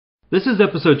This is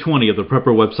episode 20 of the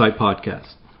Prepper Website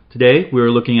Podcast. Today we are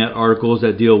looking at articles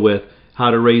that deal with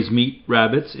how to raise meat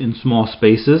rabbits in small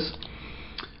spaces,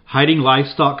 hiding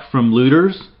livestock from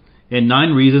looters, and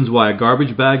 9 reasons why a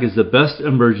garbage bag is the best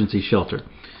emergency shelter.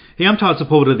 Hey, I'm Todd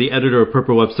Sepulveda, the editor of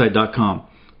PrepperWebsite.com.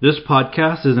 This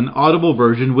podcast is an audible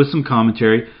version with some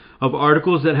commentary of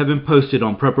articles that have been posted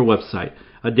on Prepper Website,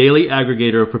 a daily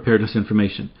aggregator of preparedness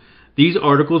information. These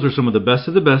articles are some of the best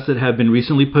that have been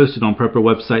recently posted on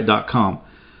PrepperWebsite.com.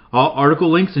 All article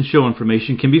links and show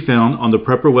information can be found on the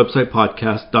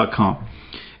PrepperWebsitePodcast.com.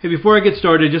 Hey, before I get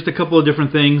started, just a couple of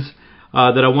different things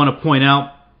that I want to point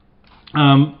out.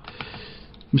 Let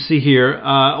me see here.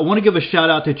 I want to give a shout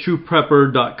out to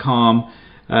TruePrepper.com.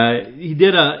 He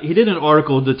did an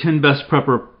article, the 10 Best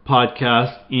Prepper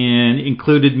Podcast, and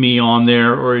included me on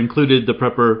there, or included the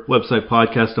Prepper Website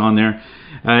Podcast on there.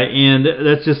 And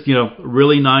that's just,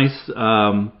 really nice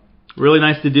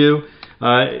to do.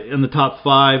 In the top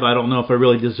 5, I don't know if I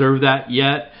really deserve that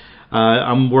yet.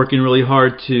 I'm working really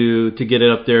hard to get it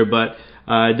up there, but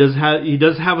he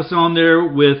does have us on there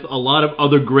with a lot of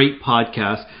other great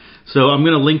podcasts. So I'm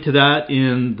going to link to that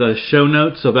in the show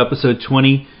notes of episode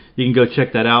 20. You can go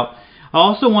check that out. I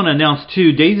also want to announce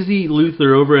too, Daisy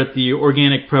Luther over at the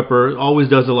Organic Prepper always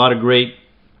does a lot of great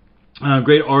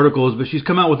articles, but she's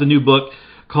come out with a new book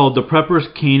called The Prepper's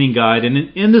Canning Guide, and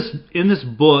in this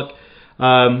book,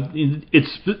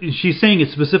 she's saying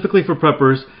it's specifically for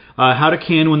preppers. How to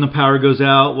can when the power goes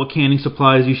out, what canning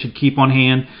supplies you should keep on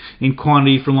hand in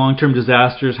quantity for long-term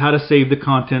disasters, how to save the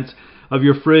contents of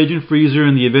your fridge and freezer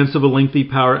in the events of a lengthy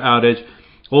power outage,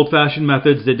 old-fashioned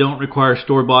methods that don't require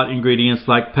store-bought ingredients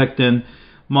like pectin,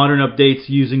 modern updates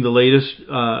using the latest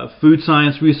food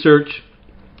science research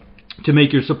to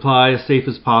make your supply as safe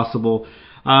as possible.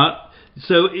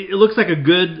 So it looks like a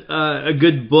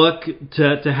good book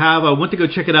to have. I went to go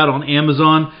check it out on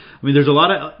Amazon. I mean, there's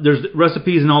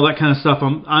recipes and all that kind of stuff.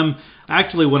 I'm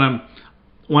actually while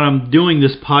I'm doing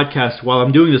this podcast,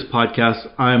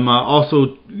 I'm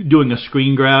also doing a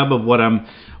screen grab of what I'm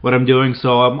doing.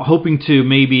 So I'm hoping to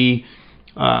maybe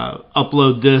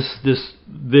upload this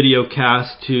video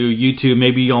cast to YouTube,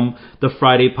 maybe on the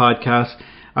Friday podcast.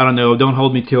 I don't know. Don't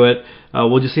hold me to it.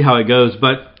 We'll just see how it goes.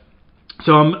 But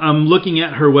so I'm looking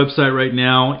at her website right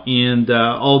now, and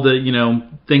all the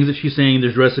things that she's saying.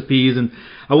 There's recipes, and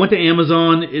I went to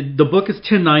Amazon. The book is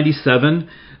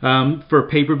 $10.97 for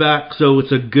paperback, so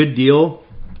it's a good deal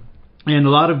and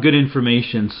a lot of good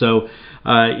information. So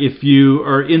if you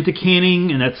are into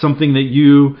canning and that's something that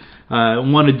you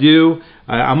want to do,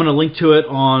 I'm going to link to it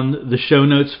on the show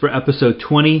notes for episode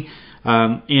 20.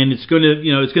 And it's going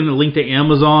to link to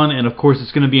Amazon, and of course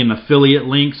it's going to be an affiliate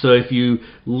link. So if you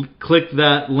click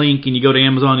that link and you go to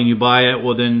Amazon and you buy it,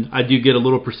 well then I do get a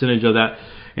little percentage of that,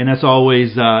 and that's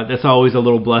always a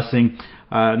little blessing.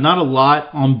 Not a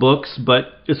lot on books, but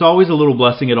it's always a little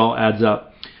blessing. It all adds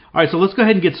up. All right, so let's go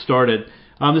ahead and get started.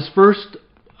 This first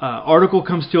article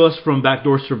comes to us from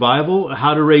Backdoor Survival: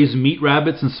 How to Raise Meat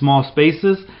Rabbits in Small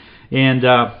Spaces. And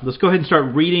let's go ahead and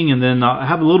start reading, and then I'll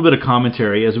have a little bit of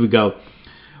commentary as we go.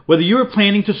 Whether you are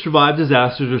planning to survive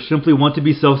disasters or simply want to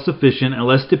be self-sufficient and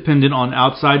less dependent on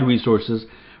outside resources,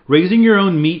 raising your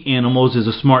own meat animals is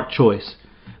a smart choice.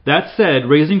 That said,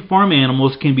 raising farm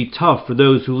animals can be tough for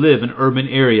those who live in urban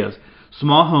areas,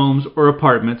 small homes or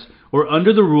apartments, or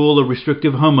under the rule of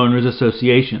restrictive homeowners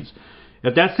associations.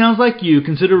 If that sounds like you,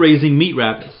 consider raising meat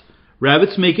rabbits.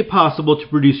 Rabbits make it possible to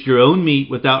produce your own meat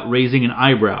without raising an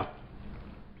eyebrow.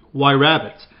 Why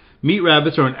rabbits? Meat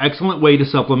rabbits are an excellent way to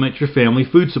supplement your family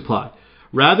food supply.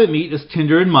 Rabbit meat is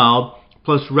tender and mild,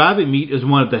 plus rabbit meat is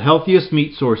one of the healthiest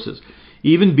meat sources,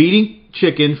 even beating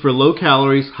chicken for low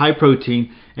calories, high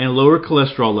protein, and lower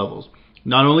cholesterol levels.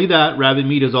 Not only that, rabbit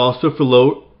meat is also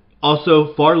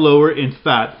far lower in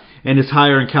fat and is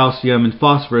higher in calcium and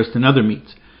phosphorus than other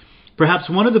meats. Perhaps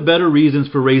one of the better reasons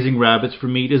for raising rabbits for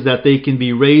meat is that they can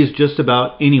be raised just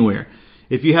about anywhere.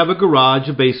 If you have a garage,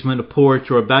 a basement, a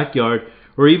porch, or a backyard,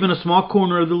 or even a small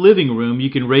corner of the living room, you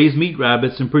can raise meat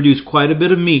rabbits and produce quite a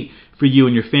bit of meat for you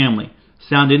and your family.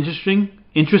 Sound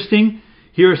interesting?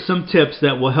 Here are some tips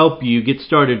that will help you get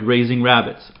started raising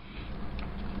rabbits.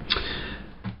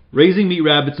 Raising meat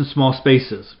rabbits in small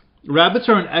spaces. Rabbits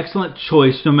are an excellent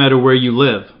choice no matter where you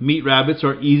live. Meat rabbits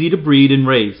are easy to breed and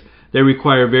raise. They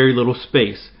require very little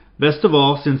space. Best of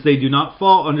all, since they do not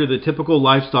fall under the typical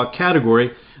livestock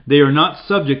category, they are not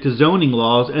subject to zoning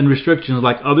laws and restrictions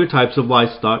like other types of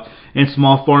livestock and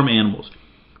small farm animals.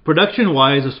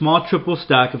 Production-wise, a small triple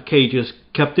stack of cages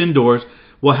kept indoors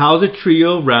will house a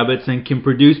trio of rabbits and can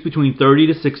produce between 30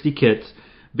 to 60 kits,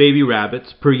 baby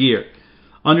rabbits, per year.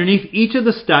 Underneath each of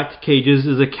the stacked cages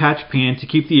is a catch pan to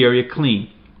keep the area clean.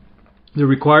 The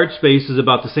required space is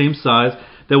about the same size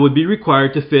that would be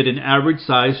required to fit an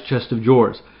average-sized chest of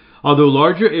drawers. Although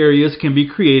larger areas can be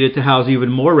created to house even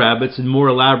more rabbits and more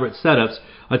elaborate setups,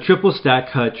 a triple stack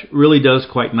hutch really does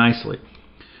quite nicely.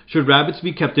 Should rabbits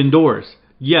be kept indoors?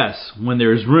 Yes, when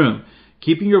there is room.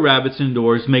 Keeping your rabbits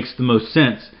indoors makes the most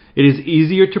sense. It is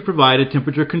easier to provide a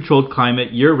temperature-controlled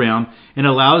climate year-round and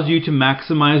allows you to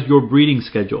maximize your breeding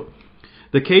schedule.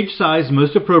 The cage size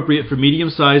most appropriate for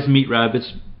medium-sized meat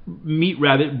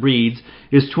rabbit breeds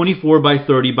is 24 by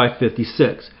 30 by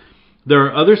 56. There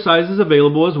are other sizes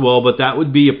available as well, but that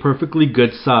would be a perfectly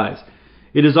good size.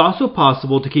 It is also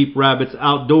possible to keep rabbits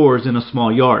outdoors in a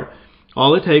small yard.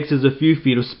 All it takes is a few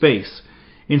feet of space.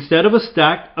 Instead of a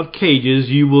stack of cages,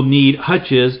 you will need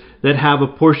hutches that have a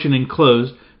portion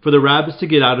enclosed for the rabbits to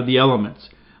get out of the elements.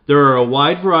 There are a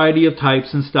wide variety of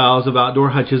types and styles of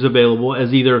outdoor hutches available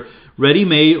as either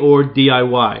ready-made or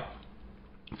DIY.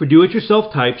 For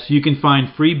do-it-yourself types, you can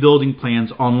find free building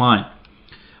plans online.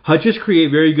 Hutches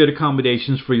create very good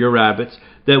accommodations for your rabbits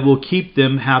that will keep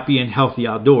them happy and healthy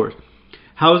outdoors.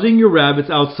 Housing your rabbits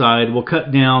outside will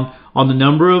cut down on the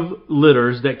number of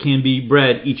litters that can be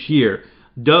bred each year.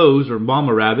 Does, or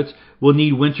mama rabbits, will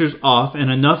need winters off, and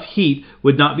enough heat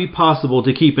would not be possible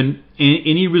to keep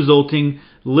any resulting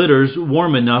litters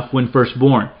warm enough when first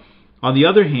born. On the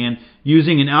other hand,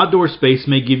 using an outdoor space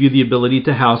may give you the ability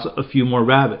to house a few more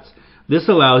rabbits. This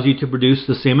allows you to produce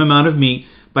the same amount of meat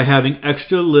by having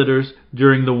extra litters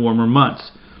during the warmer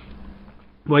months.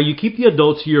 While you keep the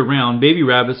adults year-round, baby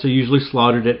rabbits are usually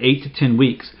slaughtered at 8 to 10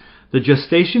 weeks. The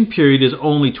gestation period is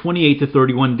only 28 to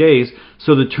 31 days,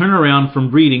 so the turnaround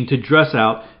from breeding to dress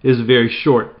out is very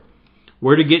short.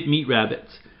 Where to get meat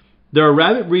rabbits? There are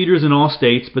rabbit breeders in all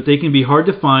states, but they can be hard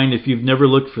to find if you've never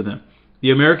looked for them.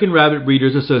 The American Rabbit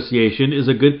Breeders Association is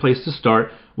a good place to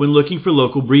start when looking for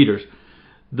local breeders.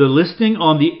 The listing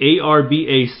on the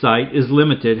ARBA site is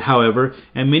limited, however,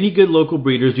 and many good local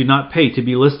breeders do not pay to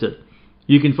be listed.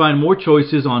 You can find more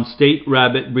choices on state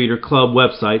rabbit breeder club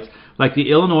websites like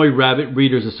the Illinois Rabbit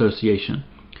Breeders Association.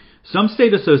 Some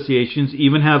state associations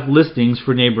even have listings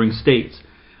for neighboring states.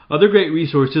 Other great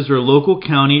resources are local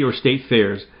county or state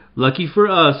fairs. Lucky for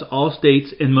us, all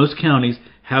states and most counties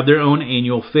have their own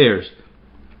annual fairs.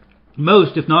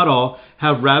 Most, if not all,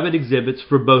 have rabbit exhibits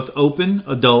for both open,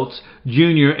 adults,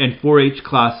 junior, and 4-H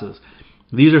classes.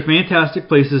 These are fantastic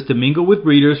places to mingle with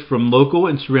breeders from local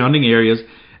and surrounding areas.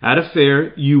 At a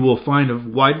fair, you will find a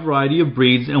wide variety of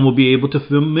breeds and will be able to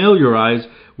familiarize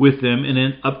with them in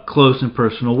an up-close and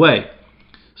personal way.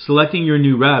 Selecting your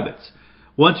new rabbits.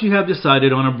 Once you have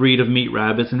decided on a breed of meat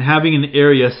rabbits and having an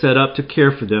area set up to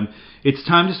care for them, it's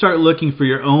time to start looking for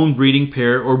your own breeding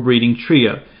pair or breeding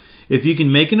trio. If you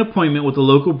can make an appointment with a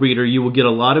local breeder, you will get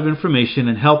a lot of information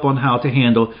and help on how to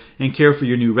handle and care for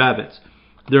your new rabbits.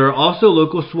 There are also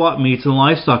local swap meets and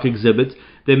livestock exhibits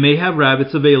that may have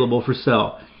rabbits available for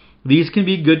sale. These can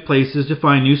be good places to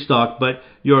find new stock, but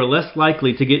you are less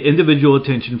likely to get individual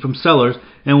attention from sellers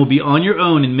and will be on your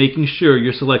own in making sure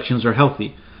your selections are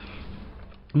healthy.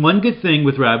 One good thing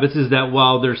with rabbits is that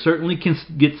while they certainly can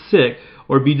get sick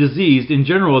or be diseased, in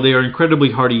general they are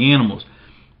incredibly hardy animals.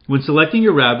 When selecting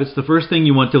your rabbits, the first thing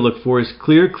you want to look for is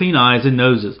clear, clean eyes and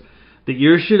noses. The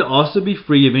ears should also be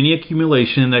free of any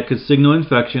accumulation that could signal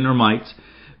infection or mites.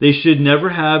 They should never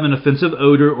have an offensive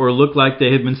odor or look like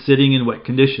they have been sitting in wet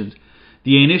conditions.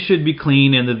 The anus should be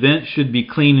clean and the vent should be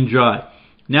clean and dry.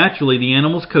 Naturally, the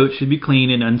animal's coat should be clean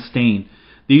and unstained.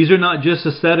 These are not just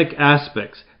aesthetic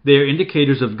aspects. They are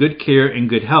indicators of good care and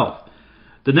good health.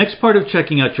 The next part of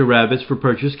checking out your rabbits for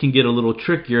purchase can get a little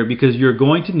trickier because you're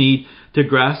going to need to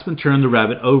grasp and turn the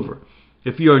rabbit over.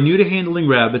 If you are new to handling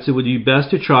rabbits, it would be best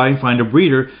to try and find a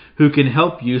breeder who can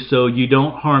help you so you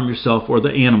don't harm yourself or the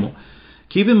animal.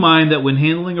 Keep in mind that when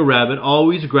handling a rabbit,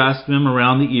 always grasp them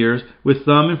around the ears with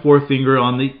thumb and forefinger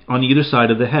on either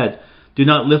side of the head. Do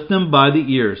not lift them by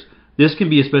the ears. This can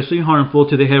be especially harmful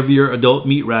to the heavier adult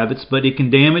meat rabbits, but it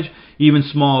can damage even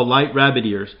small, light rabbit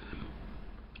ears.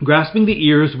 Grasping the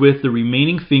ears with the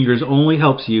remaining fingers only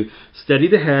helps you steady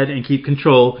the head and keep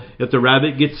control if the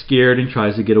rabbit gets scared and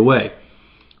tries to get away.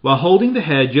 While holding the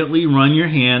head, gently run your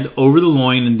hand over the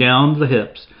loin and down the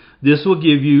hips. This will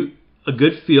give you a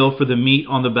good feel for the meat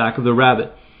on the back of the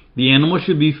rabbit. The animal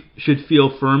should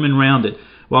feel firm and rounded.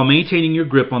 While maintaining your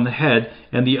grip on the head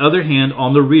and the other hand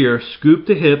on the rear, scoop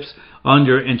the hips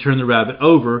under and turn the rabbit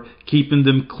over, keeping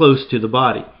them close to the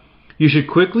body. You should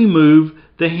quickly move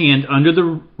the hand under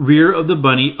the rear of the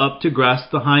bunny up to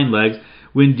grasp the hind legs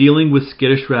when dealing with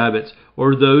skittish rabbits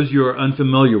or those you are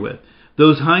unfamiliar with.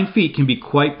 Those hind feet can be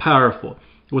quite powerful.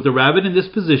 With a rabbit in this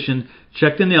position,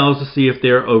 check the nails to see if they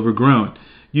are overgrown.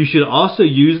 You should also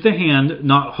use the hand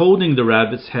not holding the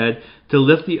rabbit's head to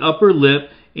lift the upper lip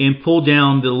and pull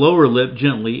down the lower lip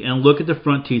gently and look at the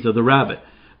front teeth of the rabbit.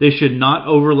 They should not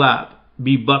overlap,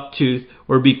 be buck-toothed,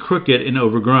 or be crooked and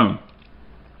overgrown.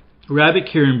 Rabbit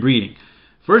care and breeding.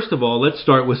 First of all, let's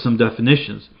start with some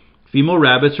definitions. Female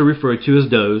rabbits are referred to as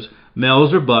does,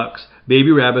 males are bucks,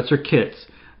 baby rabbits are kits.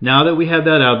 Now that we have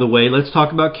that out of the way, let's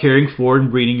talk about caring for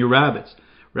and breeding your rabbits.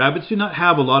 Rabbits do not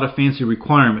have a lot of fancy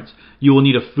requirements. You will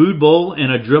need a food bowl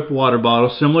and a drip water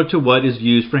bottle similar to what is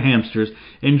used for hamsters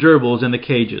and gerbils in the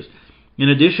cages. In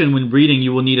addition, when breeding,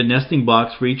 you will need a nesting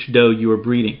box for each doe you are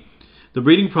breeding. The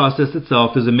breeding process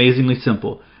itself is amazingly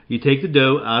simple. You take the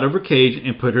doe out of her cage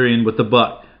and put her in with the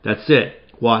buck. That's it.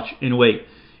 Watch and wait.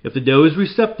 If the doe is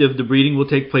receptive, the breeding will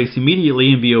take place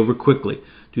immediately and be over quickly.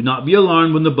 Do not be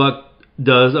alarmed when the buck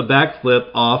does a backflip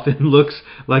off and looks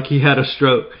like he had a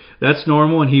stroke. That's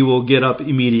normal and he will get up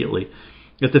immediately.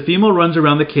 If the female runs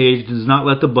around the cage and does not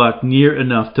let the buck near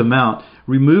enough to mount,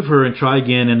 remove her and try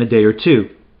again in a day or two.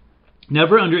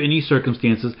 Never under any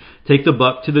circumstances take the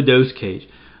buck to the doe's cage.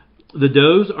 The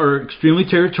does are extremely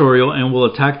territorial and will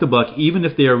attack the buck even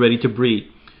if they are ready to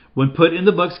breed. When put in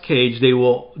the buck's cage, they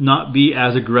will not be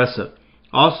as aggressive.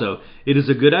 Also, it is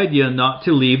a good idea not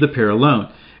to leave the pair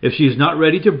alone. If she is not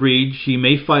ready to breed, she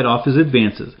may fight off his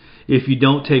advances if you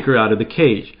don't take her out of the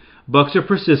cage. Bucks are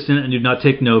persistent and do not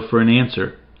take no for an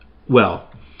answer. Well,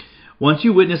 once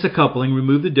you witness a coupling,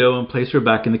 remove the doe and place her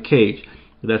back in the cage.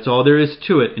 That's all there is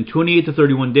to it. In 28 to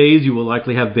 31 days, you will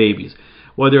likely have babies.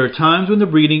 While there are times when the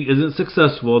breeding isn't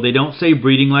successful, they don't say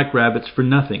breeding like rabbits for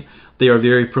nothing. They are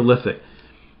very prolific.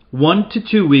 1 to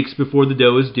 2 weeks before the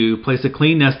doe is due, place a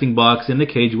clean nesting box in the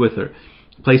cage with her.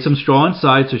 Place some straw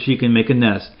inside so she can make a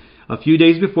nest. A few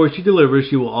days before she delivers,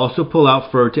 she will also pull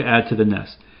out fur to add to the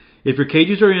nest. If your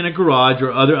cages are in a garage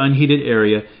or other unheated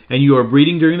area and you are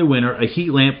breeding during the winter, a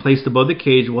heat lamp placed above the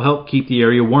cage will help keep the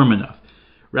area warm enough.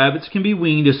 Rabbits can be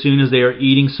weaned as soon as they are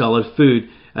eating solid food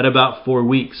at about 4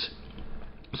 weeks.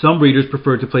 Some breeders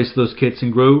prefer to place those kits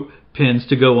in grow pens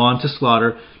to go on to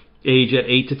slaughter age at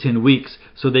 8 to 10 weeks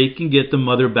so they can get the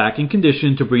mother back in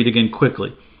condition to breed again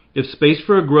quickly. If space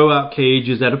for a grow-out cage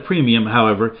is at a premium,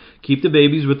 however, keep the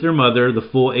babies with their mother. The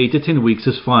full 8 to 10 weeks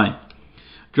is fine.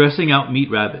 Dressing out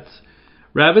meat rabbits.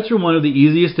 Rabbits are one of the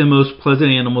easiest and most pleasant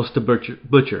animals to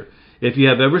butcher. If you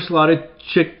have ever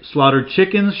slaughtered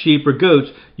chickens, sheep, or goats,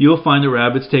 you will find that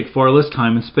rabbits take far less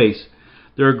time and space.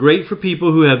 They are great for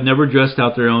people who have never dressed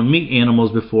out their own meat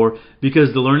animals before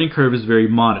because the learning curve is very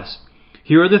modest.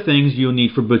 Here are the things you'll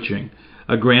need for butchering: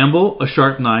 a gramble, a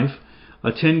sharp knife,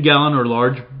 a 10-gallon or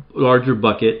larger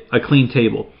bucket, a clean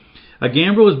table. A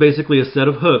gambrel is basically a set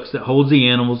of hooks that holds the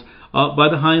animals up by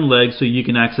the hind legs so you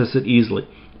can access it easily.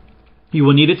 You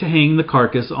will need it to hang the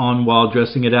carcass on while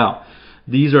dressing it out.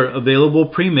 These are available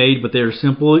pre-made, but they are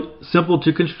simple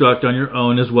to construct on your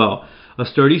own as well. A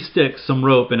sturdy stick, some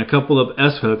rope, and a couple of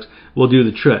S-hooks will do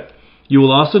the trick. You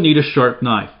will also need a sharp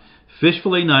knife. Fish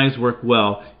fillet knives work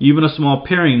well. Even a small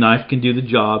paring knife can do the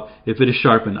job if it is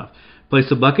sharp enough.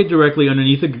 Place a bucket directly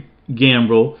underneath the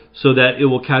gambrel so that it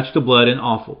will catch the blood and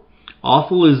offal.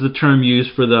 Offal is the term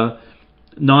used for the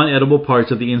non-edible parts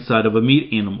of the inside of a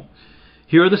meat animal.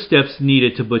 Here are the steps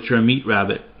needed to butcher a meat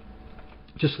rabbit.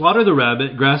 To slaughter the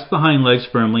rabbit, grasp the hind legs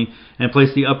firmly and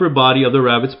place the upper body of the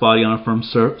rabbit's body on a firm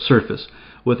surface.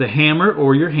 With a hammer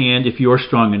or your hand, if you are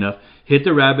strong enough, hit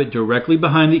the rabbit directly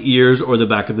behind the ears or the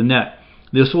back of the neck.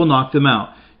 This will knock them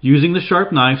out. Using the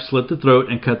sharp knife, slit the throat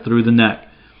and cut through the neck.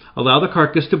 Allow the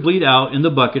carcass to bleed out in the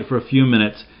bucket for a few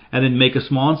minutes, and then make a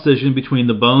small incision between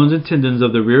the bones and tendons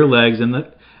of the rear legs and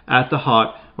at the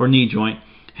hock or knee joint.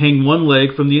 Hang one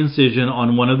leg from the incision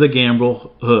on one of the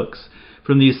gambrel hooks.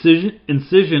 From the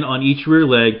incision on each rear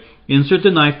leg, insert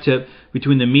the knife tip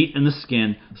between the meat and the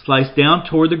skin. Slice down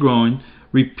toward the groin.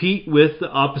 Repeat with the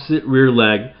opposite rear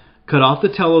leg. Cut off the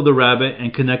tail of the rabbit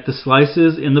and connect the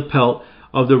slices in the pelt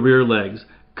of the rear legs.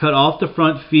 Cut off the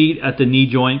front feet at the knee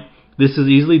joint. This is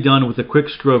easily done with a quick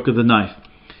stroke of the knife.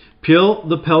 Peel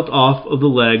the pelt off of the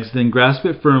legs, then grasp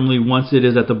it firmly once it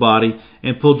is at the body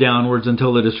and pull downwards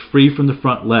until it is free from the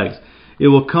front legs. It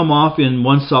will come off in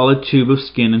one solid tube of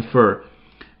skin and fur.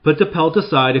 Put the pelt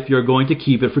aside if you are going to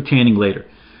keep it for tanning later.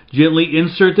 Gently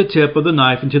insert the tip of the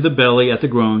knife into the belly at the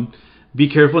groin. Be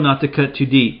careful not to cut too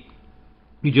deep.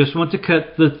 You just want to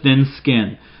cut the thin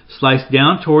skin. Slice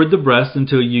down toward the breast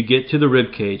until you get to the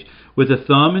rib cage. With a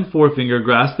thumb and forefinger,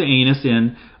 grasp the anus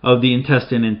end of the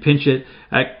intestine and pinch it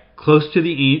at close to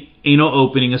the anal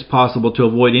opening as possible to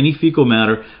avoid any fecal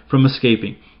matter from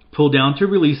escaping. Pull down to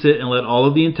release it and let all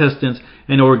of the intestines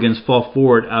and organs fall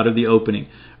forward out of the opening.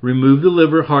 Remove the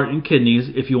liver, heart, and kidneys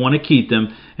if you want to keep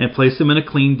them, and place them in a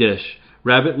clean dish.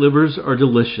 Rabbit livers are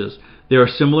delicious. They are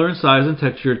similar in size and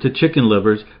texture to chicken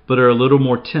livers, but are a little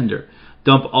more tender.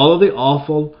 Dump all of the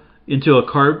offal into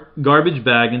a garbage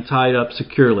bag and tie it up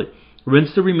securely.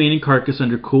 Rinse the remaining carcass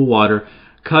under cool water.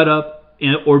 Cut up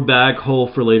or bag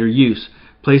whole for later use.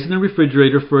 Place in the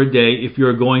refrigerator for a day if you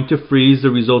are going to freeze the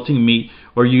resulting meat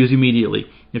or use immediately.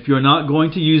 If you are not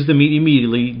going to use the meat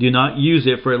immediately, do not use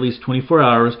it for at least 24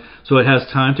 hours so it has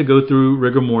time to go through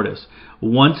rigor mortis.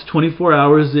 Once 24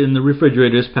 hours in the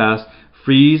refrigerator is passed,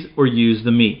 freeze or use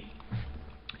the meat.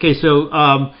 Okay,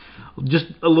 so just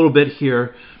a little bit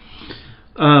here.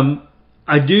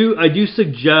 I do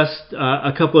suggest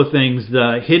a couple of things.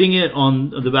 Hitting it on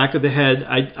the back of the head.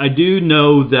 I do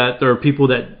know that there are people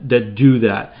that do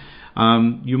that.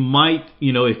 You might,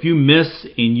 if you miss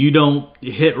and you don't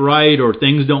hit right or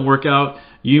things don't work out,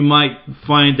 you might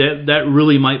find that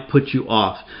really might put you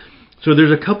off. So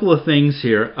there's a couple of things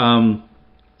here.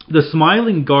 The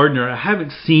Smiling Gardener, I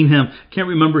haven't seen him, can't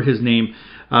remember his name,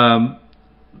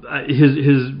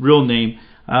 his real name.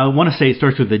 I want to say it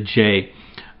starts with a J.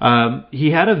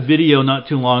 He had a video not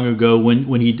too long ago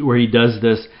where he does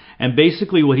this, and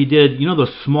basically what he did,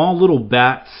 those small little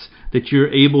bats that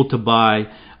you're able to buy,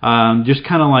 just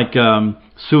kind of like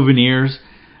souvenirs.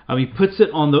 He puts it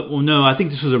on I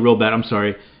think this was a real bat. I'm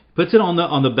sorry. Puts it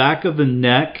on the back of the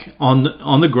neck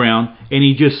on the ground, and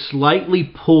he just slightly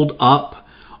pulled up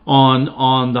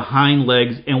on the hind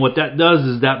legs, and what that does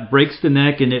is that breaks the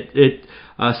neck, and it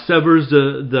severs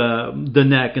the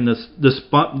neck and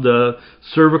the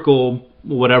cervical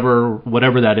whatever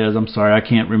that is. I'm sorry, I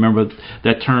can't remember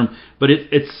that term, but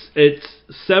it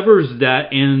severs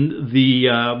that, and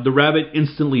the rabbit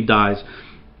instantly dies.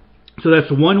 So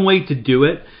that's one way to do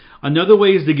it. Another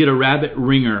way is to get a rabbit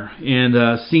ringer,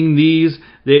 and seeing these,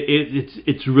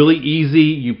 it's really easy.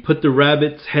 You put the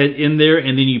rabbit's head in there,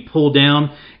 and then you pull down,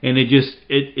 and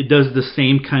it does the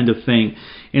same kind of thing.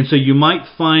 And so you might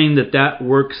find that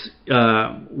works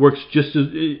just as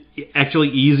actually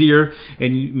easier,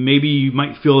 and maybe you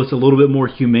might feel it's a little bit more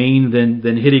humane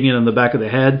than hitting it on the back of the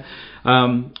head.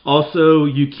 Also,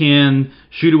 you can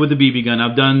shoot it with a BB gun.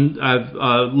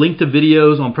 I've linked to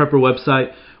videos on Prepper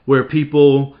website where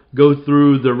people go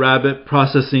through the rabbit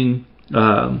processing.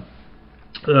 Go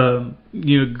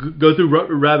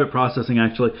through rabbit processing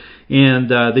actually, and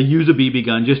they use a BB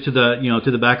gun just to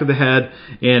the back of the head,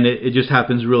 and it just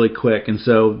happens really quick. And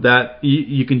so that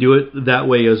you can do it that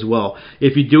way as well.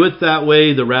 If you do it that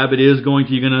way, the rabbit you're going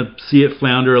to see it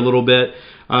flounder a little bit,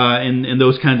 and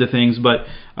those kinds of things. But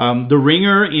the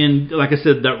ringer, and like I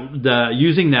said,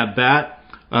 using that bat,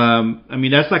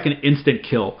 that's like an instant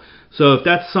kill. So if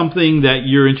that's something that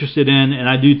you're interested in, and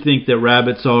I do think that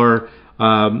rabbits are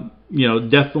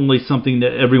definitely something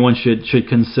that everyone should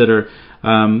consider.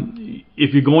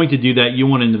 If you're going to do that, you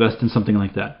want to invest in something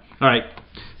like that. All right,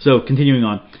 so continuing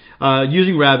on.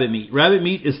 Using rabbit meat. Rabbit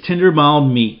meat is tender,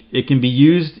 mild meat. It can be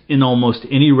used in almost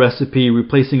any recipe,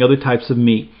 replacing other types of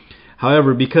meat.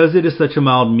 However, because it is such a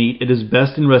mild meat, it is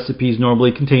best in recipes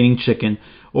normally containing chicken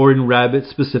or in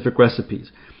rabbit-specific recipes.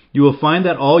 You will find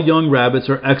that all young rabbits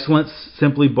are excellent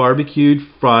simply barbecued,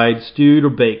 fried, stewed, or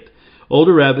baked.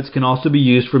 Older rabbits can also be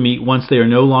used for meat once they are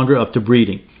no longer up to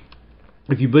breeding.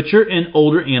 If you butcher an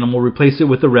older animal, replace it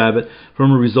with a rabbit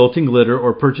from a resulting litter,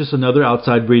 or purchase another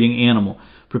outside breeding animal.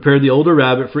 Prepare the older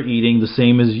rabbit for eating the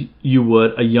same as you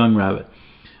would a young rabbit.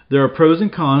 There are pros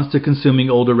and cons to consuming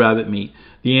older rabbit meat.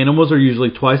 The animals are usually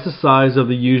twice the size of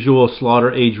the usual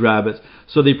slaughter-age rabbits,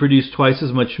 so they produce twice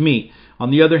as much meat.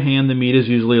 On the other hand, the meat is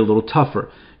usually a little tougher.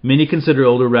 Many consider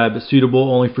older rabbits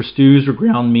suitable only for stews or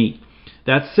ground meat.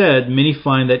 That said, many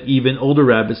find that even older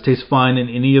rabbits taste fine in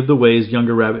any of the ways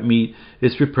younger rabbit meat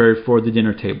is prepared for the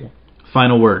dinner table.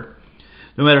 Final word.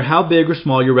 No matter how big or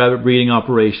small your rabbit breeding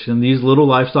operation, these little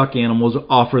livestock animals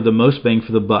offer the most bang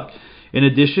for the buck. In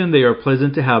addition, they are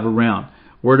pleasant to have around.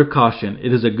 Word of caution,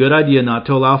 it is a good idea not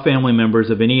to allow family members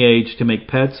of any age to make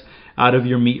pets out of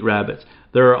your meat rabbits.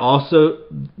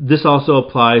 This also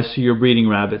applies to your breeding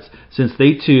rabbits, since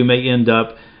they too may end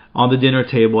up on the dinner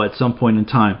table at some point in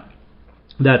time.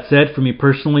 That said, for me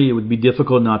personally, it would be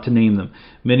difficult not to name them.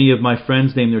 Many of my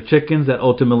friends name their chickens that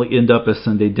ultimately end up as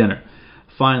Sunday dinner.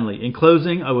 Finally, in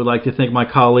closing, I would like to thank my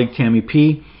colleague Tammy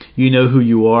P. You know who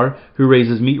you are, who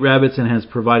raises meat rabbits and has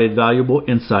provided valuable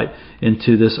insight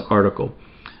into this article.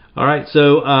 All right,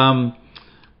 so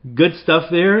good stuff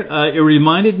there. It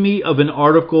reminded me of an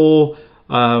article,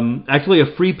 actually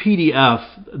a free PDF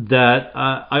that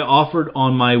I offered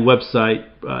on my website,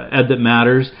 Ed That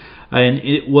Matters. And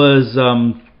it was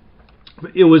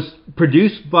It was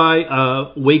produced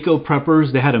by Waco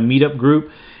Preppers. They had a meetup group,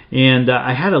 and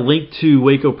I had a link to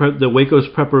the Waco's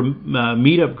Prepper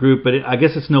meetup group, but I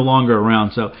guess it's no longer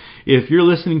around. So if you're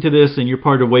listening to this and you're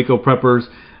part of Waco Preppers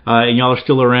and y'all are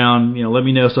still around, let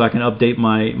me know so I can update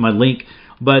my link.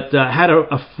 But I had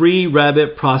a free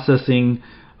rabbit processing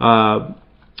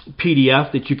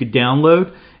PDF that you could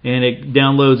download, and it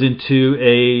downloads into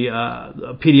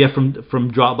a PDF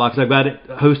from Dropbox. I've got it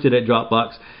hosted at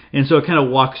Dropbox, and so it kind of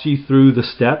walks you through the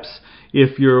steps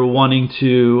if you're wanting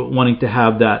to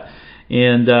have that.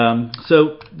 And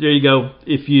so there you go.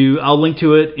 I'll link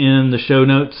to it in the show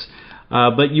notes.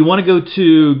 But you want to go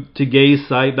to Gay's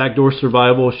site, Backdoor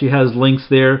Survival. She has links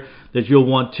there that you'll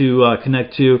want to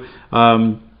connect to,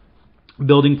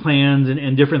 building plans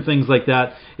and different things like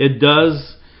that. It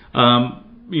does.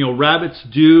 Rabbits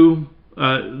do.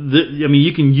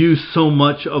 You can use so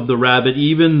much of the rabbit,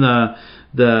 even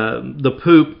the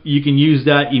poop. You can use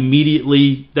that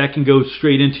immediately. That can go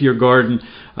straight into your garden.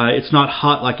 It's not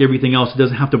hot like everything else. It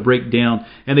doesn't have to break down,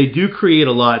 and they do create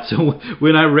a lot. So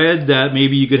when I read that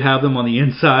maybe you could have them on the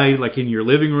inside, like in your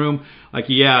living room,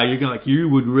 you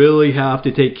would really have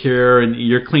to take care, and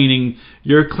you're cleaning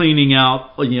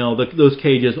out those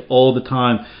cages all the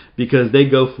time, because they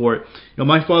go for it.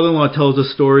 My father-in-law tells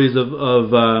us stories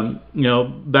of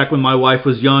back when my wife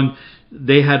was young,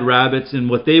 they had rabbits, and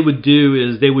what they would do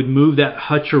is they would move that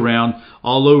hutch around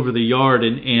all over the yard,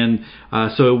 and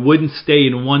so it wouldn't stay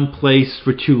in one place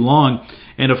for too long.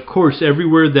 And of course,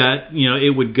 everywhere that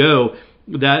it would go,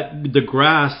 that the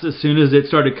grass, as soon as it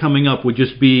started coming up, would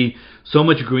just be so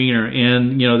much greener,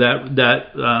 and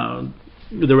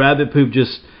the rabbit poop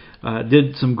just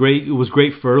did some great. It was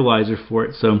great fertilizer for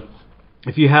it. So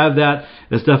if you have that,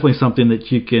 it's definitely something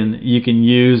that you can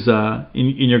use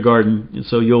in your garden.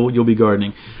 So you'll be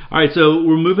gardening. All right, so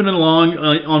we're moving along.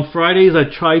 On Fridays, I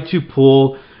try to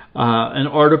pull an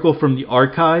article from the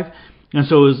archive. And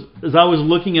so as I was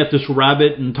looking at this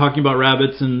rabbit and talking about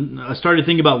rabbits, and I started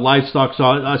thinking about livestock, so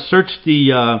I searched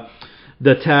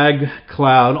the tag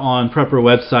cloud on Prepper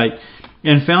website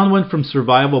and found one from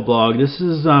Survival Blog. This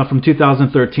is from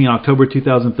 2013, October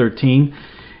 2013,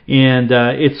 and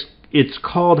it's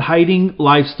called Hiding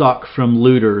Livestock from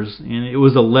Looters, and it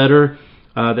was a letter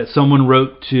that someone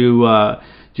wrote to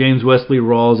James Wesley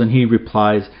Rawls, and he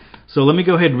replies. So let me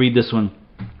go ahead and read this one.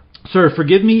 Sir,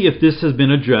 forgive me if this has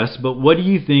been addressed, but what do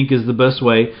you think is the best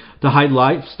way to hide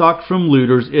livestock from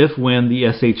looters if when the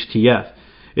SHTF?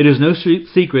 It is no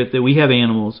secret that we have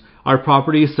animals. Our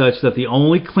property is such that the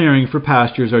only clearing for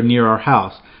pastures are near our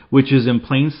house, which is in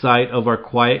plain sight of our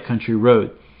quiet country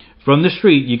road. From the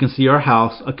street, you can see our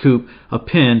house, a coop, a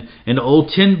pen, an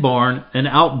old tin barn, an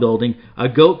outbuilding, a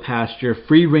goat pasture,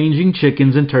 free-ranging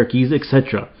chickens and turkeys,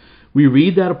 etc. We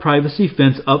read that a privacy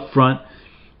fence up front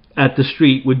at the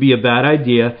street would be a bad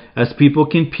idea, as people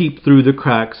can peep through the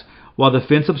cracks, while the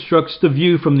fence obstructs the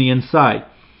view from the inside.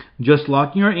 Just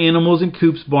locking our animals in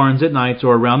coops, barns at nights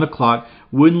or around the clock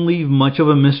wouldn't leave much of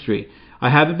a mystery. I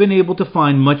haven't been able to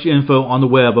find much info on the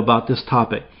web about this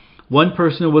topic. One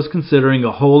person was considering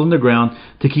a hole in the ground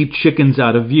to keep chickens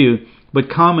out of view, but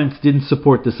comments didn't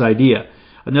support this idea.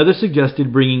 Another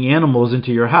suggested bringing animals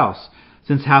into your house.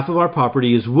 Since half of our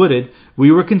property is wooded,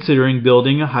 we were considering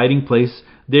building a hiding place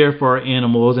there for our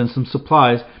animals and some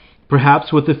supplies,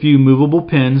 perhaps with a few movable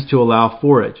pens to allow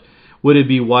forage. Would it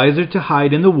be wiser to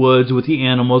hide in the woods with the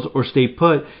animals or stay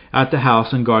put at the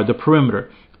house and guard the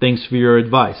perimeter? Thanks for your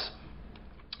advice.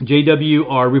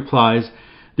 JWR replies,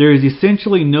 there is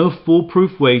essentially no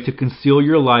foolproof way to conceal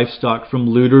your livestock from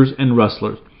looters and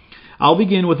rustlers. I'll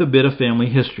begin with a bit of family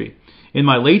history. In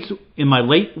my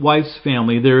late wife's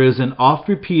family, there is an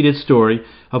oft-repeated story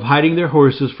of hiding their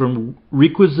horses from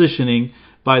requisitioning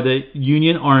by the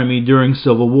Union Army during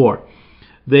Civil War.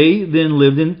 They then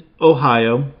lived in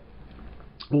Ohio,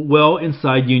 well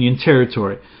inside Union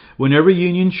territory. Whenever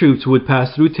Union troops would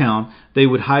pass through town, they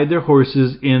would hide their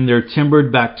horses in their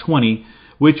timbered back 20,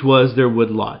 which was their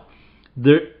woodlot.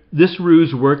 This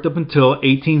ruse worked up until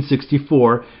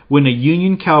 1864, when a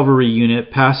Union cavalry unit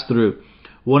passed through.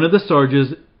 One of the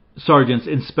sergeants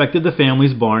inspected the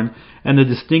family's barn, and the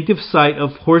distinctive sight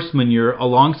of horse manure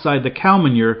alongside the cow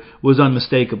manure was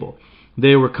unmistakable.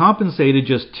 They were compensated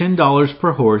just $10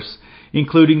 per horse,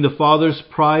 including the father's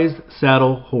prized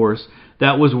saddle horse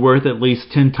that was worth at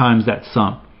least 10 times that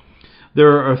sum.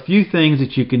 There are a few things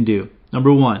that you can do.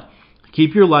 Number 1,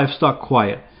 keep your livestock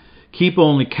quiet. Keep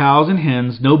only cows and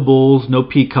hens, no bulls, no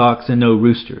peacocks, and no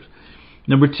roosters.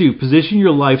 Number 2, position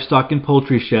your livestock in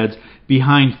poultry sheds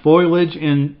behind foliage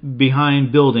and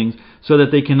behind buildings so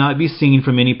that they cannot be seen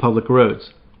from any public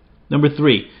roads. Number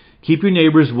 3, Keep your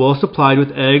neighbors well supplied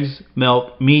with eggs,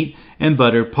 milk, meat, and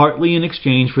butter, partly in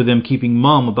exchange for them keeping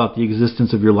mum about the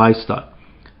existence of your livestock.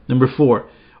 Number 4,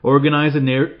 organize a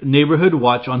neighborhood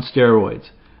watch on steroids.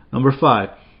 Number 5,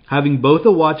 having both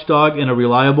a watchdog and a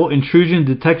reliable intrusion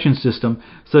detection system,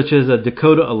 such as a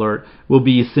Dakota alert, will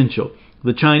be essential.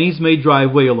 The Chinese-made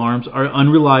driveway alarms are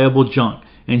unreliable junk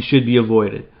and should be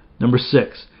avoided. Number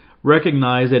 6,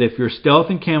 recognize that if your stealth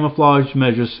and camouflage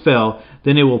measures fail,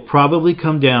 then it will probably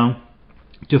come down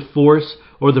to force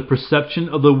or the perception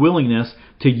of the willingness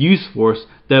to use force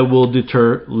that will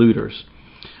deter looters.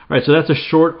 All right, so that's a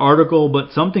short article,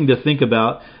 but something to think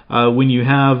about when you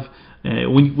have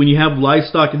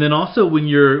livestock, and then also when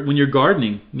you're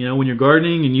gardening. When you're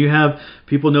gardening and you have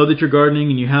people know that you're gardening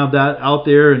and you have that out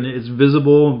there and it's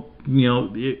visible.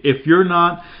 If you're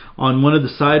not on one of the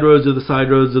side roads of the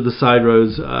side roads of the side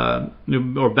roads,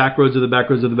 or back roads of the back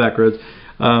roads of the back roads,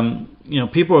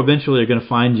 people eventually are going to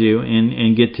find you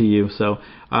and get to you. So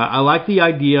I like the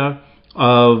idea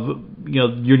of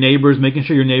your neighbors, making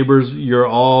sure you're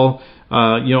all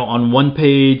on one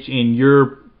page and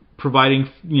you're providing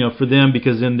for them,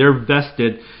 because then they're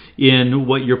vested in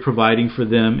what you're providing for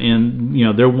them, and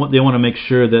they want to make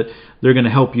sure that they're going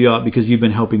to help you out because you've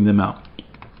been helping them out.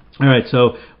 All right,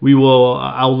 so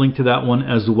I'll link to that one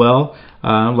as well,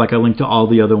 like I linked to all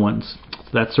the other ones. So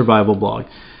that's Survival Blog.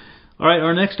 All right,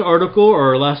 our next article, or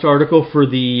our last article for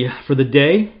the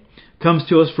day, comes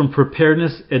to us from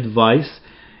Preparedness Advice,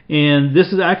 and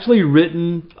this is actually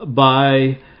written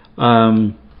by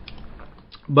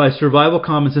Survival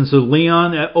Common Sense. So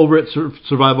Leon over at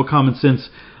Survival Common Sense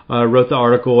wrote the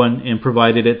article and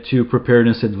provided it to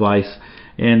Preparedness Advice,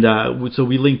 and so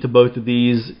we linked to both of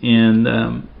these.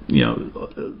 And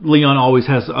Leon always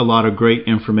has a lot of great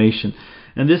information.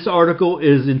 And this article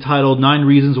is entitled 9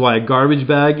 Reasons Why a Garbage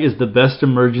Bag is the Best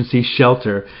Emergency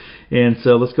Shelter. And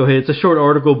so let's go ahead. It's a short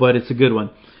article, but it's a good one.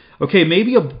 Okay,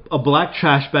 maybe a black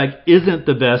trash bag isn't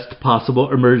the best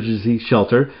possible emergency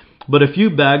shelter, but a few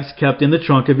bags kept in the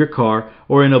trunk of your car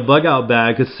or in a bug-out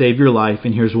bag could save your life,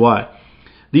 and here's why.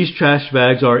 These trash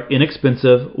bags are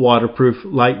inexpensive, waterproof,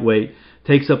 lightweight,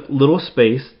 takes up little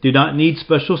space, do not need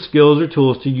special skills or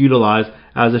tools to utilize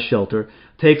as a shelter,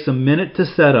 takes a minute to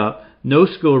set up, no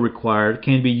skill required,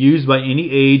 can be used by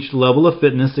any age, level of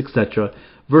fitness, etc.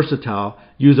 Versatile,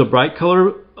 use a bright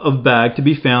color of bag to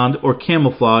be found or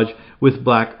camouflage with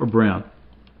black or brown.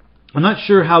 I'm not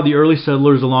sure how the early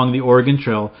settlers along the Oregon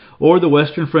Trail or the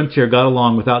western frontier got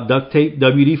along without duct tape,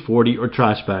 WD-40, or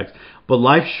trash bags, but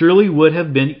life surely would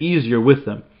have been easier with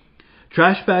them.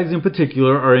 Trash bags in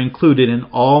particular are included in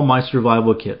all my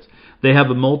survival kits. They have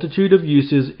a multitude of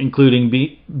uses,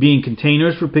 including being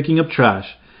containers for picking up trash.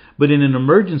 But in an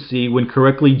emergency, when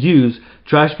correctly used,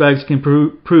 trash bags can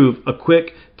prove a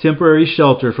quick, temporary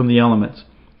shelter from the elements.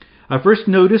 I first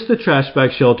noticed the trash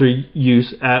bag shelter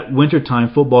use at wintertime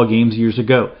football games years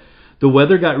ago. The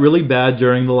weather got really bad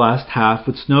during the last half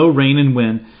with snow, rain, and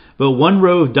wind, but one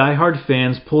row of diehard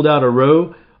fans pulled out a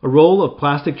roll of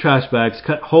plastic trash bags,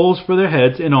 cut holes for their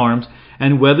heads and arms,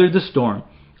 and weathered the storm.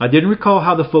 I didn't recall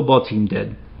how the football team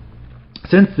did.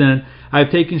 Since then, I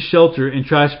have taken shelter in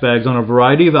trash bags on a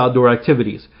variety of outdoor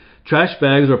activities. Trash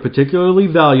bags are particularly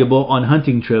valuable on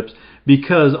hunting trips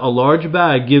because a large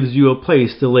bag gives you a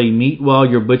place to lay meat while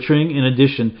you're butchering, in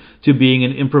addition to being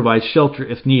an improvised shelter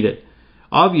if needed.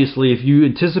 Obviously, if you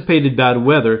anticipated bad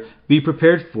weather, be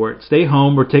prepared for it. Stay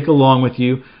home or take along with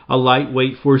you a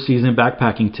lightweight 4-season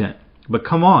backpacking tent. But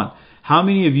come on, how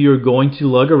many of you are going to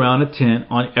lug around a tent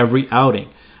on every outing?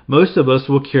 Most of us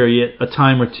will carry it a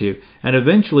time or two, and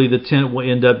eventually the tent will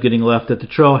end up getting left at the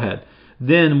trailhead.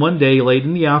 Then, one day late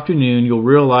in the afternoon, you'll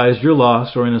realize you're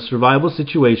lost or in a survival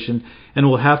situation and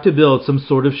will have to build some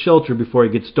sort of shelter before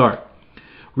it gets dark.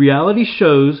 Reality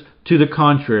shows to the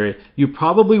contrary. You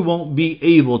probably won't be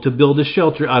able to build a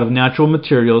shelter out of natural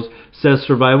materials, says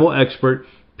survival expert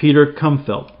Peter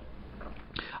Kumfeld.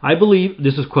 I believe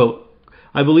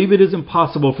it is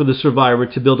impossible for the survivor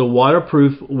to build a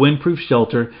waterproof, windproof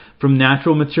shelter from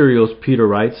natural materials, Peter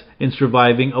writes, in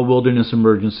Surviving a Wilderness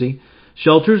Emergency.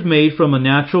 Shelters made from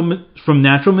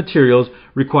natural materials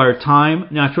require time,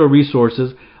 natural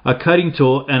resources, a cutting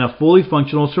tool, and a fully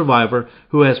functional survivor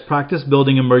who has practiced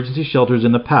building emergency shelters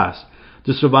in the past.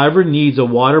 The survivor needs a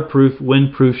waterproof,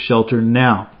 windproof shelter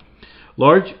now.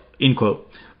 Large,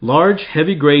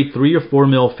 heavy-grade 3 or 4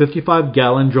 mil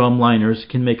 55-gallon drum liners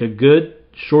can make a good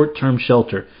short-term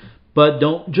shelter, but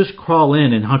don't just crawl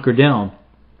in and hunker down.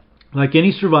 Like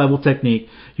any survival technique,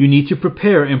 you need to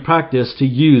prepare and practice to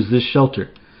use this shelter.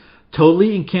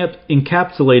 Totally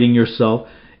encapsulating yourself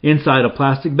inside a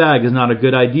plastic bag is not a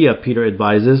good idea, Peter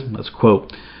advises. Let's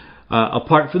quote.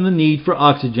 Apart from the need for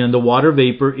oxygen, the water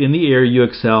vapor in the air you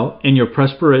exhale and your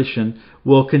perspiration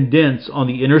will condense on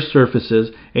the inner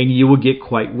surfaces and you will get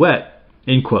quite wet.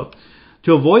 End quote.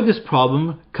 To avoid this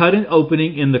problem, cut an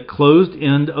opening in the closed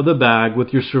end of the bag with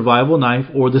your survival knife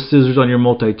or the scissors on your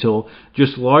multi-tool,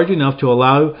 just large enough to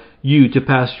allow you to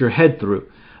pass your head through.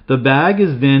 The bag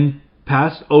is then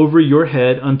passed over your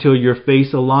head until your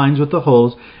face aligns with the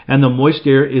holes and the moist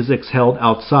air is exhaled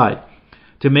outside.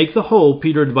 To make the hole,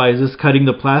 Peter advises cutting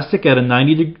the plastic at a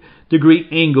 90-degree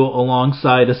angle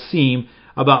alongside a seam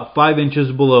about 5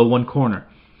 inches below one corner.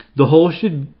 The hole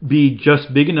should be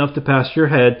just big enough to pass your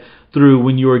head through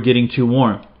when you are getting too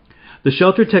warm. The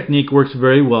shelter technique works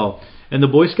very well, and the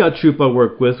Boy Scout troop I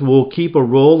work with will keep a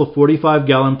roll of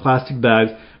 45-gallon plastic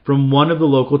bags from one of the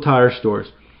local tire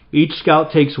stores. Each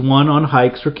scout takes one on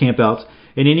hikes or campouts.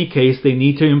 In case they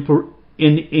need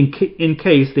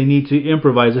to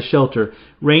improvise a shelter,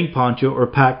 rain poncho, or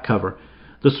pack cover.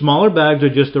 The smaller bags are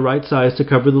just the right size to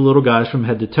cover the little guys from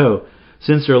head to toe.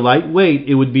 Since they're lightweight,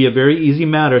 it would be a very easy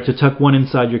matter to tuck one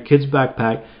inside your kid's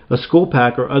backpack, a school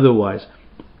pack, or otherwise.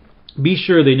 Be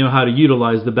sure they know how to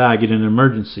utilize the bag in an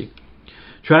emergency.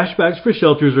 Trash bags for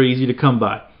shelters are easy to come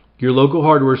by. Your local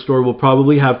hardware store will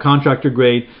probably have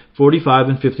contractor-grade 45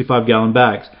 and 55-gallon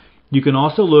bags. You can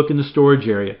also look in the storage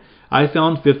area. I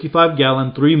found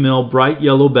 55-gallon 3mm bright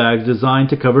yellow bags designed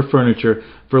to cover furniture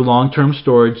for long-term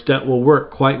storage that will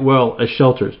work quite well as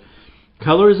shelters.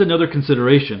 Color is another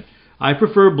consideration. I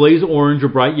prefer blaze orange or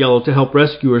bright yellow to help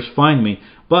rescuers find me,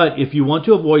 but if you want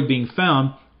to avoid being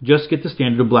found, just get the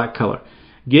standard black color.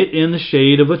 Get in the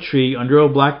shade of a tree under a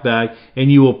black bag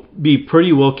and you will be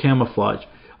pretty well camouflaged.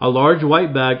 A large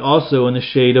white bag also in the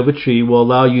shade of a tree will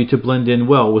allow you to blend in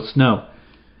well with snow.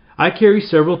 I carry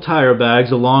several tire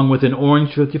bags along with an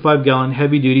orange 55-gallon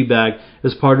heavy-duty bag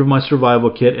as part of my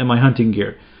survival kit and my hunting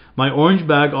gear. My orange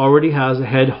bag already has a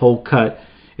head hole cut.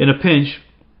 In a pinch,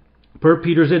 per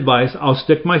Peter's advice, I'll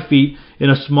stick my feet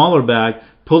in a smaller bag,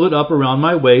 pull it up around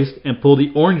my waist, and pull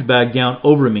the orange bag down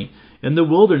over me. In the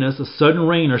wilderness, a sudden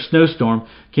rain or snowstorm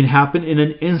can happen in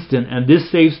an instant, and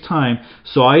this saves time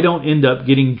so I don't end up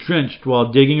getting drenched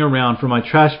while digging around for my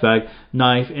trash bag,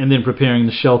 knife, and then preparing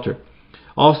the shelter.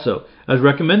 Also, as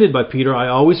recommended by Peter, I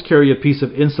always carry a piece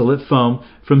of insulate foam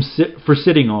for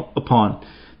sitting upon.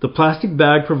 The plastic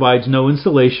bag provides no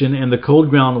insulation, and the cold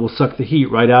ground will suck the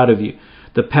heat right out of you.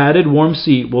 The padded, warm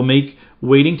seat will make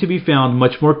waiting to be found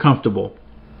much more comfortable.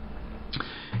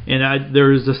 And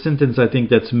there is a sentence I think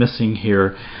that's missing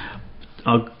here.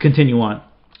 I'll continue on.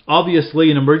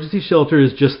 Obviously, an emergency shelter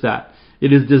is just that.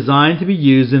 It is designed to be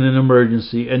used in an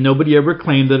emergency, and nobody ever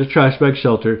claimed that a trash bag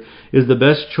shelter is the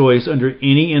best choice under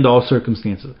any and all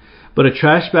circumstances. But a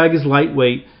trash bag is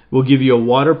lightweight, will give you a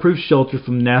waterproof shelter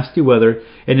from nasty weather,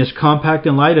 and is compact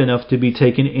and light enough to be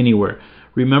taken anywhere.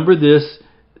 Remember this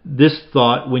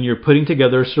thought when you're putting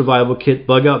together a survival kit,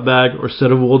 bug out bag, or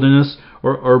set of wilderness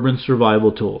or urban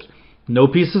survival tools. No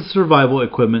piece of survival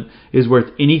equipment is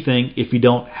worth anything if you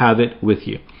don't have it with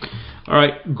you. All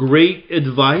right, great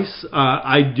advice.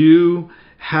 I do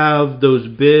have those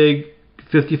big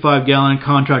 55-gallon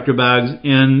contractor bags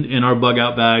in our bug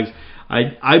out bags.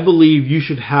 I believe you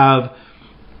should have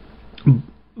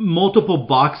multiple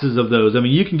boxes of those. I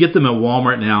mean, you can get them at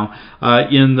Walmart now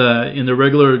in the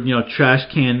regular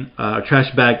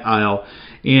trash bag aisle,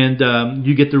 and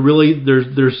you get the really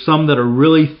there's some that are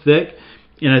really thick,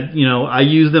 and I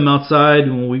use them outside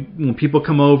when people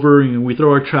come over and we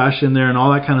throw our trash in there and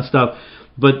all that kind of stuff.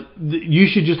 But you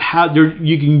should just have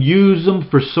you can use them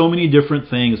for so many different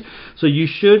things. So you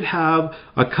should have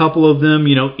a couple of them,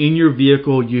 in your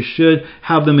vehicle. You should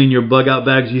have them in your bug out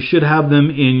bags. You should have them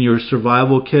in your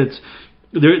survival kits.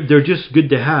 They're just good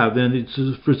to have, and it's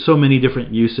for so many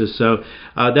different uses. So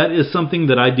that is something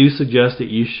that I do suggest that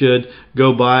you should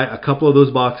go buy a couple of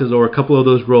those boxes or a couple of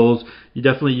those rolls. You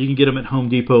can get them at Home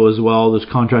Depot as well. Those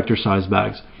contractor size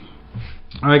bags.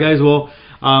 All right, guys. Well,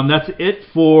 that's it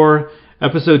for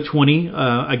episode 20.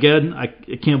 Again, I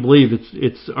can't believe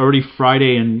it's already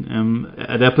Friday and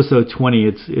at episode 20.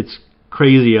 It's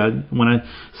crazy when I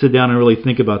sit down and really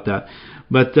think about that.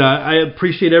 But I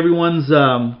appreciate everyone's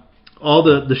all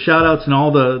the shout outs and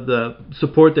all the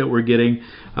support that we're getting.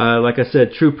 Like I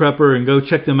said, True Prepper, and go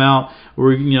check them out.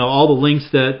 We're all the links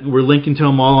that we're linking to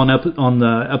them all on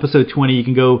the episode 20. You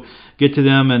can go get to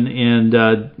them,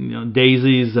 and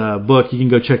Daisy's book. You can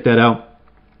go check that out.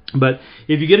 But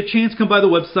if you get a chance, come by the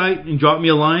website and drop me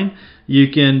a line.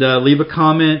 You can leave a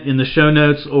comment in the show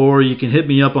notes, or you can hit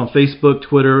me up on Facebook,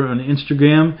 Twitter, and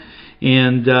Instagram.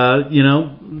 And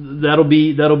that'll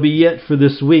be it for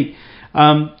this week.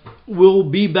 We'll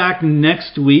be back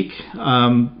next week.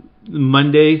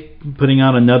 Monday, putting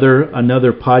out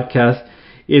another podcast.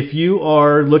 If you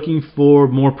are looking for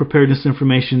more preparedness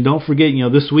information, don't forget,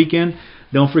 this weekend,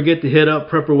 don't forget to hit up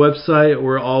Prepper website.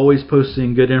 We're always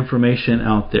posting good information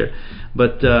out there.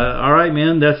 But all right,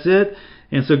 man, that's it.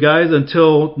 And so, guys,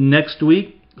 until next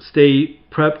week, stay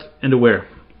prepped and aware.